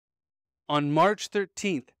on March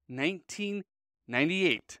 13th,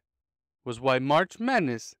 1998, was why March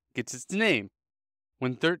Madness gets its name,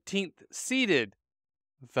 when 13th seeded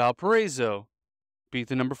Valparaiso beat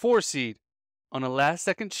the number 4 seed on a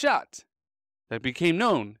last-second shot that became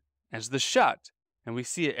known as the shot, and we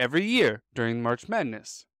see it every year during March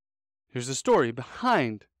Madness. Here's the story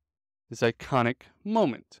behind this iconic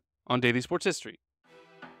moment on Daily Sports History.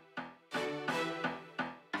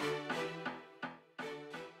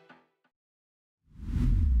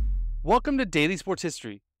 Welcome to Daily Sports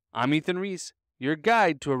History. I'm Ethan Reese, your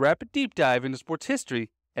guide to a rapid deep dive into sports history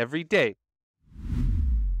every day.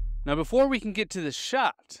 Now, before we can get to the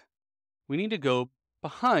shot, we need to go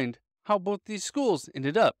behind how both these schools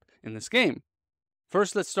ended up in this game.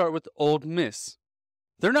 First, let's start with Ole Miss.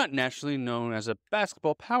 They're not nationally known as a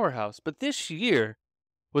basketball powerhouse, but this year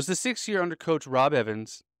was the 6th year under coach Rob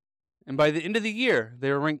Evans, and by the end of the year, they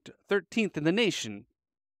were ranked 13th in the nation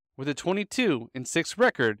with a 22-6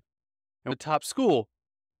 record and the top school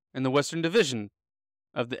in the Western Division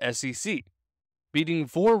of the SEC, beating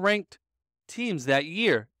 4 ranked teams that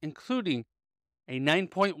year, including a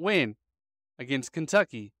 9-point win against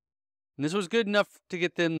Kentucky. And this was good enough to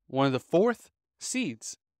get them one of the 4th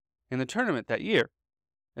seeds in the tournament that year.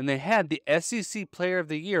 And they had the SEC Player of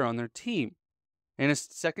the Year on their team, and a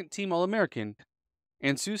second-team All-American.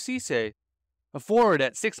 And Sue Cisse, a forward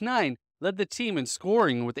at 6'9", led the team in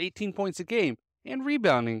scoring with 18 points a game and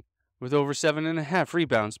rebounding with over 7.5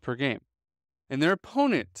 rebounds per game. And their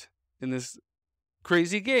opponent in this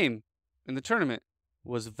crazy game in the tournament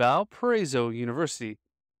was Valparaiso University,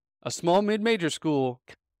 a small mid-major school,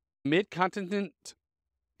 mid-continent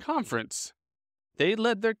conference. They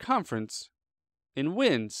led their conference in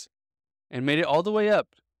wins and made it all the way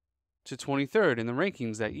up to 23rd in the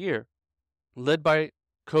rankings that year, led by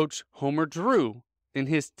Coach Homer Drew in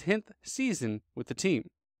his 10th season with the team.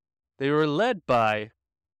 They were led by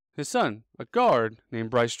his son, a guard named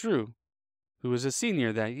Bryce Drew, who was a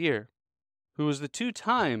senior that year, who was the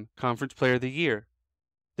 2-time Conference Player of the Year.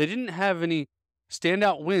 They didn't have any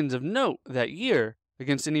standout wins of note that year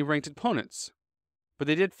against any ranked opponents, but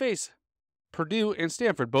they did face Purdue and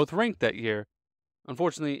Stanford, both ranked that year,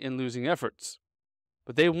 unfortunately in losing efforts.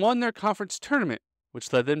 But they won their conference tournament,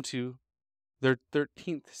 which led them to their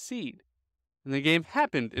 13th seed. And the game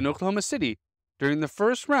happened in Oklahoma City during the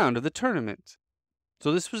first round of the tournament.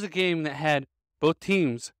 So this was a game that had both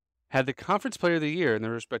teams had the Conference Player of the Year in their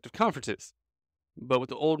respective conferences. But with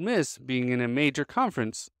the Ole Miss being in a major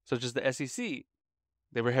conference, such as the SEC,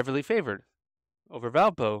 they were heavily favored over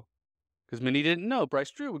Valpo, because many didn't know Bryce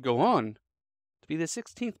Drew would go on to be the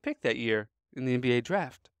 16th pick that year in the NBA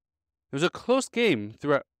draft. It was a close game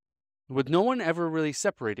throughout, with no one ever really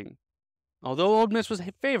separating. Although Ole Miss was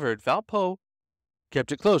favored, Valpo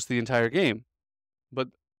kept it close the entire game. But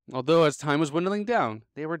although as time was dwindling down,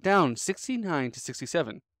 they were down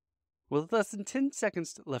 69-67, with less than 10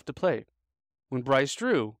 seconds left to play, when Bryce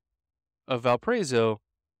Drew of Valparaiso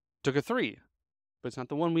took a 3, but it's not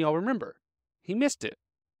the one we all remember. He missed it,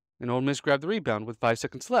 and Ole Miss grabbed the rebound with 5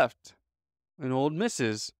 seconds left. And Ole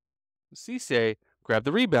Miss's Cisse grabbed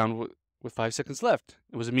the rebound with 5 seconds left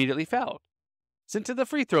and was immediately fouled. Sent to the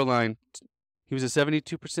free throw line, he was a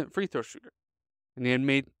 72% free throw shooter, and he had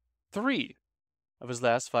made 3 of his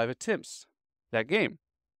last 5 attempts that game.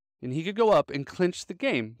 And he could go up and clinch the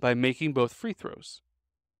game by making both free throws.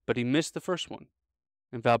 But he missed the first one,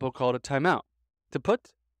 and Valpo called a timeout to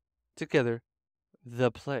put together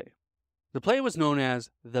the play. The play was known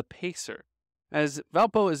as the Pacer, as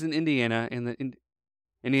Valpo is in Indiana, and the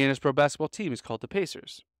Indiana's pro basketball team is called the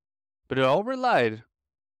Pacers. But it all relied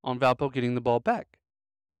on Valpo getting the ball back.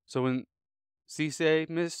 So when Cisse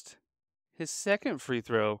missed his second free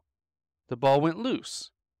throw, the ball went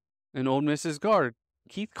loose, and Ole Miss's guard,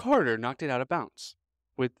 Keith Carter, knocked it out of bounds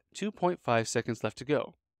with 2.5 seconds left to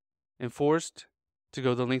go, and forced to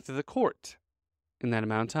go the length of the court in that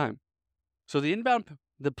amount of time. So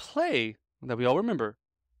the play that we all remember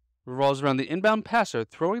revolves around the inbound passer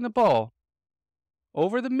throwing the ball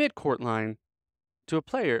over the midcourt line to a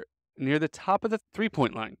player near the top of the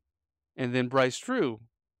three-point line, and then Bryce Drew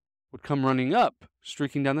would come running up,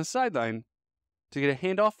 streaking down the sideline to get a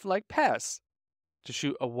handoff-like pass to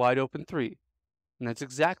shoot a wide-open 3. And that's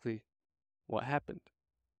exactly what happened.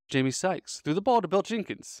 Jamie Sykes threw the ball to Bill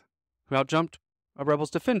Jenkins, who outjumped a Rebels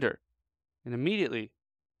defender, and immediately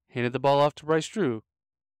handed the ball off to Bryce Drew,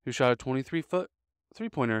 who shot a 23-foot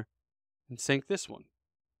three-pointer and sank this one,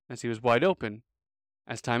 as he was wide open.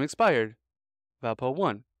 As time expired, Valpo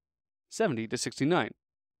won 70-69,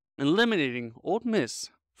 eliminating Ole Miss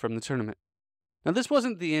from the tournament. Now, this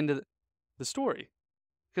wasn't the end of the story,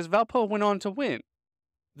 because Valpo went on to win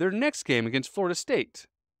their next game against Florida State,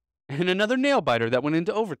 and another nail-biter that went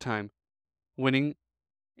into overtime, winning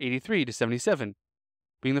 83-77,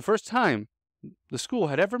 being the first time the school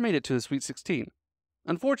had ever made it to the Sweet 16.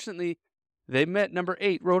 Unfortunately, they met number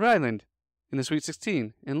 8 Rhode Island in the Sweet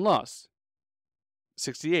 16 and lost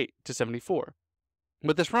 68-74.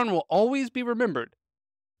 But this run will always be remembered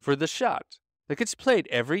for the shot that gets played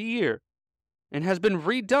every year and has been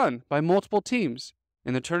redone by multiple teams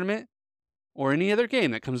in the tournament or any other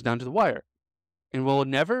game that comes down to the wire, and will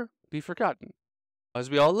never be forgotten, as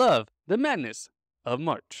we all love the madness of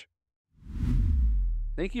March.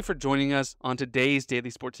 Thank you for joining us on today's Daily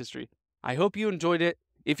Sports History. I hope you enjoyed it.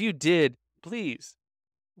 If you did, please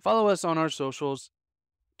follow us on our socials: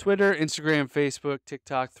 Twitter, Instagram, Facebook,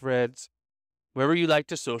 TikTok, Threads, wherever you like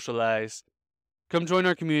to socialize. Come join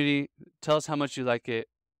our community. Tell us how much you like it.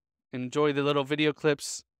 Enjoy the little video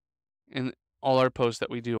clips and all our posts that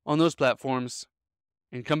we do on those platforms.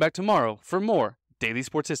 And come back tomorrow for more Daily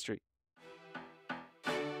Sports History.